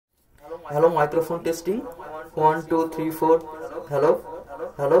Hello, microphone testing. 1 2 3 4. Hello,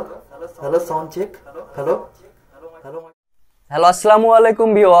 hello, hello. Sound check. Hello, hello. Hello আসসালামু আলাইকুম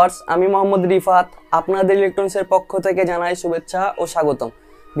viewers, আমি মোহাম্মদ রিফাত আপনাদের ইলেকট্রনিক্সের পক্ষ থেকে জানাই শুভেচ্ছা ও স্বাগতম।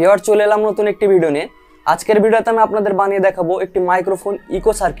 ভিউয়ার্স, চলে এলাম নতুন একটি ভিডিও নিয়ে। আজকের ভিডিওতে আমি আপনাদের বানিয়ে দেখাবো একটি মাইক্রোফোন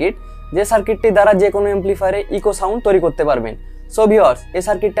ইকো সার্কিট, যে সার্কিটটি দ্বারা যে কোনো অ্যাম্প্লিফায়ারে ইকো সাউন্ড তৈরি করতে পারবেন। সো ভিউয়ার্স, এই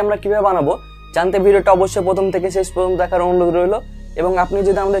সার্কিটটি আমরা কিভাবে বানাবো জানতে ভিডিওটা অবশ্যই প্রথম থেকে শেষ পর্যন্ত দেখার অনুরোধ রইল। এবং আপনি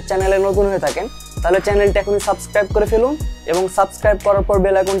যদি আমাদের চ্যানেলে নতুন হয়ে থাকেন তাহলে চ্যানেলটি এখনই সাবস্ক্রাইব করে ফেলুন এবং সাবস্ক্রাইব করার পর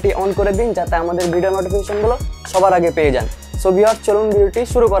বেল আইকনটি অন করে দিন যাতে আমাদের ভিডিও নোটিফিকেশনগুলো সবার আগে পেয়ে যান। সো ভিউয়ার্স, চলুন ভিডিওটি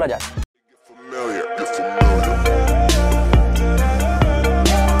শুরু করা যাক।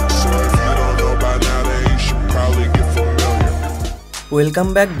 Welcome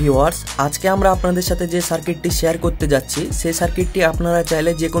back viewers. আজকে আমরা আপনাদের সাথে যে সার্কিটটি শেয়ার করতে যাচ্ছি সেই সার্কিটটি আপনারা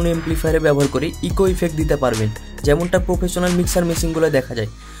চাইলে যে কোনো অ্যাম্প্লিফায়ারে ব্যবহার করে ইকো ইফেক্ট দিতে পারবেন, যেমনটা প্রফেশনাল মিক্সার মেশিনগুলো দেখা যায়।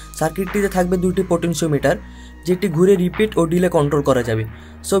 সার্কিটটিতে থাকবে দুটি পোটেনশিওমিটার, যেটি ঘুরে রিপিট ও ডিলে কন্ট্রোল করা যাবে।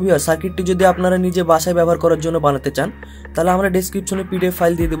 সো ভিউয়ার্স, সার্কিটটি যদি আপনারা নিজে বাসায় ব্যবহার করার জন্য বানাতে চান তাহলে আমরা ডেসক্রিপশনে পিডিএফ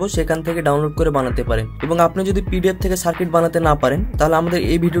ফাইল দিয়ে দেবো, সেখান থেকে ডাউনলোড করে বানাতে পারেন। এবং আপনি যদি পিডিএফ থেকে সার্কিট বানাতে না পারেন তাহলে আমাদের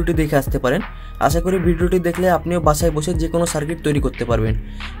এই ভিডিওটি দেখে আসতে পারেন। আশা করি ভিডিওটি দেখলে আপনিও বাসায় বসে যে কোনো সার্কিট তৈরি করতে পারবেন।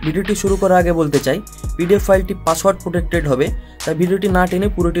 ভিডিওটি শুরু করার আগে বলতে চাই, পিডিএফ ফাইলটি পাসওয়ার্ড প্রোটেক্টেড হবে, তাই ভিডিওটি না টেনে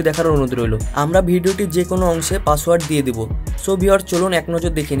পুরোটি দেখার অনুরোধ রইল। আমরা ভিডিওটির যে কোনো অংশে পাসওয়ার্ড দিয়ে দেবো। সো ভিউয়ার্স, চলুন এক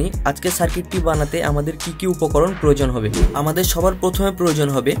নজর দেখে নিই আজকে সার্কিটটি বানাতে আমাদের কি কি উপকরণ প্রয়োজন হবে। আমাদের সবার প্রথমে প্রয়োজন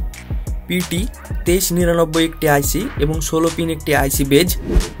হবে পিটি 2399 একটি আইসি এবং 16 পিন একটি আইসি বেজ,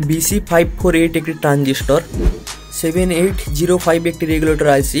 BC548 একটি ট্রানজিস্টর, 7805 একটি রেগুলেটর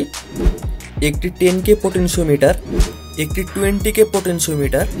আইসি, একটি 10K পোটেনশিওমিটার, একটি 20K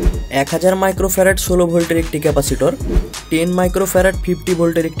পোটেনশিওমিটার, 1000 মাইক্রোফ্যারাড 16 ভোল্টের একটি ক্যাপাসিটর, 10 মাইক্রোফ্যারাড 50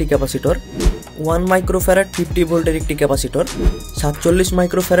 ভোল্টের একটি ক্যাপাসিটর, 1 মাইক্রোফ্যারাড 50 ভোল্টের একটি ক্যাপাসিটর, 47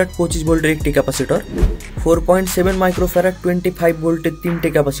 মাইক্রোফ্যারাড 25 ভোল্টের একটি ক্যাপাসিটর, 4.7 মাইক্রোফ্যারাড 25 ভোল্টের 3টে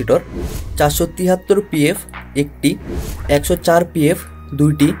ক্যাপাসিটর, 473 পিএফ একটি, 104 পিএফ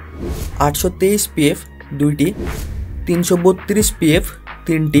 2টি, 823 পিএফ 2টি, 332 পিএফ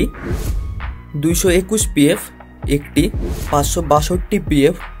 3টি, 221 পিএফ একটি, 562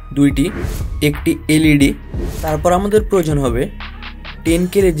 পিএফ 2টি, একটি এলইডি। তারপর আমাদের প্রয়োজন হবে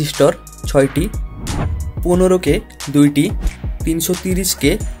 10K রেজিস্টর 6টি, 15K 2টি, 330K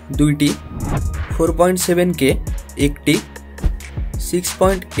 2টি, 4.7K একটি,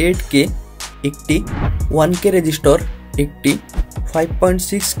 6.8K একটি, 1K রেজিস্টর একটি,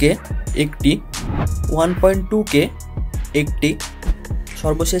 5.6K একটি, 1.2K একটি।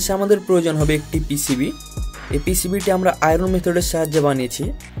 সর্বশেষে আমাদের প্রয়োজন হবে একটি পিসিবি। এই পিসিবিটি আমরা আয়রন মেথডের সাহায্যে বানিয়েছি।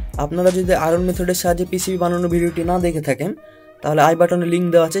 আপনারা যদি আয়রন মেথডের সাহায্যে পিসিবি বানানোর ভিডিওটি না দেখে থাকেন তাহলে আই বাটনে লিঙ্ক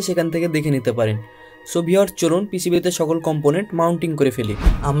দেওয়া আছে, সেখান থেকে দেখে নিতে পারেন। সো ভিউয়ার্স, চলুন পিসিবিতে সকল কম্পোনেন্ট মাউন্টিং করে ফেলি।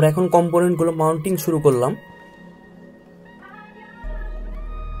 আমরা এখন কম্পোনেন্টগুলো মাউন্টিং শুরু করলাম।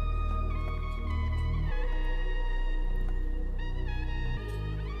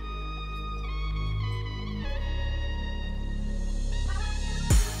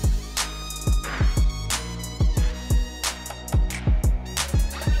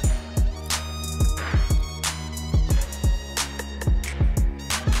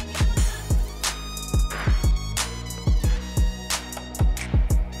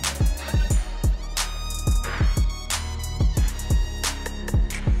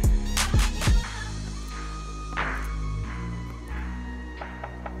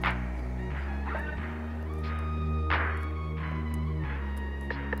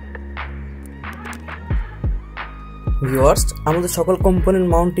 ভিউয়ার্স, আমাদের সকল কম্পোনেন্ট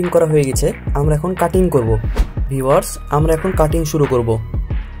মাউন্টিং করা হয়ে গেছে। আমরা এখন কাটিং করব। ভিউয়ার্স, আমরা এখন কাটিং শুরু করব।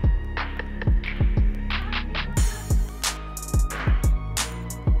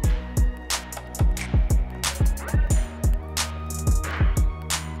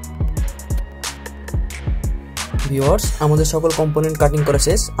 ভিউয়ার্স, আমাদের সকল কম্পোনেন্ট কাটিং করা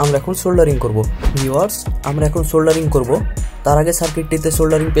শেষ। আমরা এখন সোল্ডারিং করব। ভিউয়ার্স, আমরা এখন সোল্ডারিং করব। তার আগে সার্কিটটিতে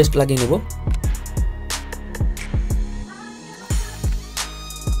সোল্ডারিং পেস্ট লাগিয়ে নেব।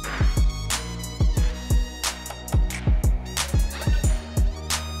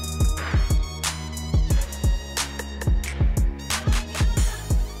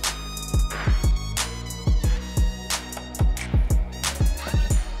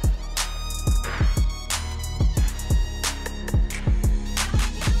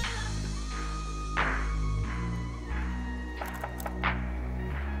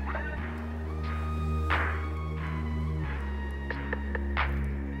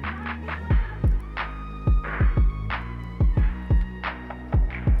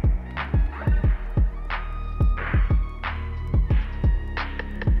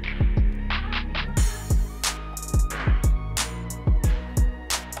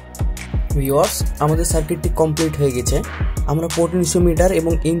 ভিউয়ার্স, আমাদের সার্কিটটি কমপ্লিট হয়ে গেছে। আমরা পোটেনশিওমিটার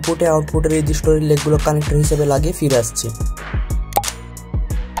এবং ইনপুটে আউটপুটে রেজিস্টরের লেগগুলো কানেক্টর হিসেবে লাগিয়ে ফিরে আসছি।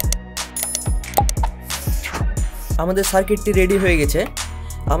 আমাদের সার্কিটটি রেডি হয়ে গেছে।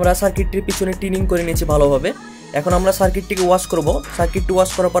 আমরা সার্কিটটির পিছনে টিনিং করে নিয়েছি ভালোভাবে। এখন আমরা সার্কিটটিকে ওয়াশ করব। সার্কিটটি ওয়াশ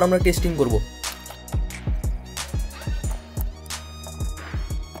করার পর আমরা টেস্টিং করব।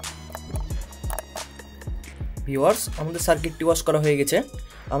 ভিউয়ার্স, আমাদের সার্কিটটি ওয়াশ করা হয়ে গেছে।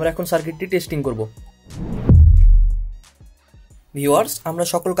 আমরা এখন সার্কিটটি টেস্টিং করব। ভিউয়ার্স, আমরা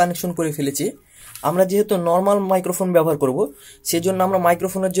সকল কানেকশন করে ফেলেছি। আমরা যেহেতু নর্মাল মাইক্রোফোন ব্যবহার করব, সেজন্য আমরা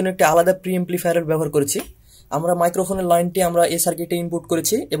মাইক্রোফোনের জন্য একটি আলাদা প্রি অ্যাম্প্লিফায়ার ব্যবহার করেছি। আমরা মাইক্রোফোনের লাইনটি আমরা এই সার্কিটে ইনপুট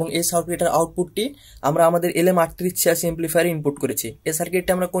করেছি এবং এই সার্কিটের আউটপুটটি আমরা আমাদের LM3886 অ্যাম্প্লিফায়ারে ইনপুট করেছি। এই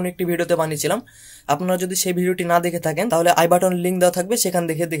সার্কিটটি আমরা কোন একটি ভিডিওতে বানিয়েছিলাম। আপনারা যদি সেই ভিডিওটি না দেখে থাকেন তাহলে আই বাটন লিঙ্ক দেওয়া থাকবে, সেখান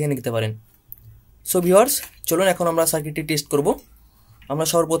থেকে দেখে নিতে পারেন। সো ভিউয়ার্স, চলুন এখন আমরা সার্কিটটি টেস্ট করব। আমরা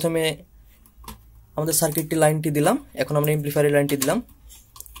সর্বপ্রথমে আমাদের সার্কিটটি লাইনটি দিলাম। এখন আমরা অ্যাম্প্লিফায়ারের লাইনটি দিলাম।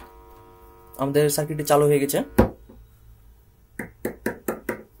 আমাদের সার্কিটটি চালু হয়ে গেছে।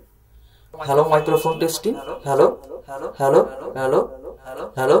 Hello, microphone testing. Hello hello hello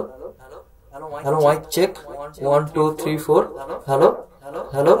hello hello, mic check 1 2 3 4। Hello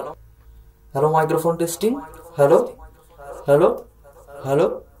hello hello, microphone testing. Hello hello hello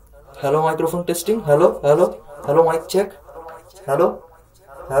hello, microphone testing. Hello hello hello, mic check. Hello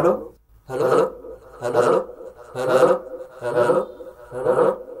hello hello hello hello hello hello hello hello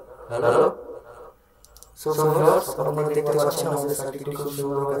hello hello.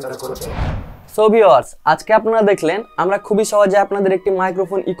 So viewers, আজকে আপনারা দেখলেন আমরা খুবই সহজে আপনাদের একটি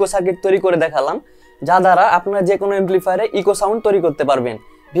microphone eco circuit তৈরি করে দেখালাম, যা দ্বারা আপনারা যে কোনো অ্যাম্প্লিফায়ারে ইকো সাউন্ড তৈরি করতে পারবেন।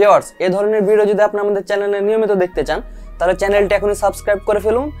 ভিউয়ার্স, এই ধরনের ভিডিও যদি আপনি আমাদের চ্যানেলে নিয়মিত দেখতে চান তাহলে চ্যানেলটি এখনই সাবস্ক্রাইব করে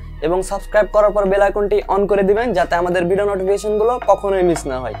ফেলুন এবং সাবস্ক্রাইব করার পর বেল আইকনটি অন করে দিবেন, যাতে আমাদের ভিডিও নোটিফিকেশনগুলো কখনোই মিস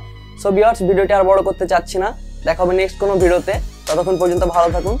না হয়। সো ভিউয়ার্স, ভিডিওটি আর বড় করতে চাচ্ছি না। দেখা হবে নেক্সট কোনো ভিডিওতে। ততক্ষণ পর্যন্ত ভালো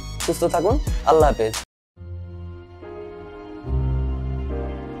থাকুন, সুস্থ থাকুন। আল্লাহ হাফেজ।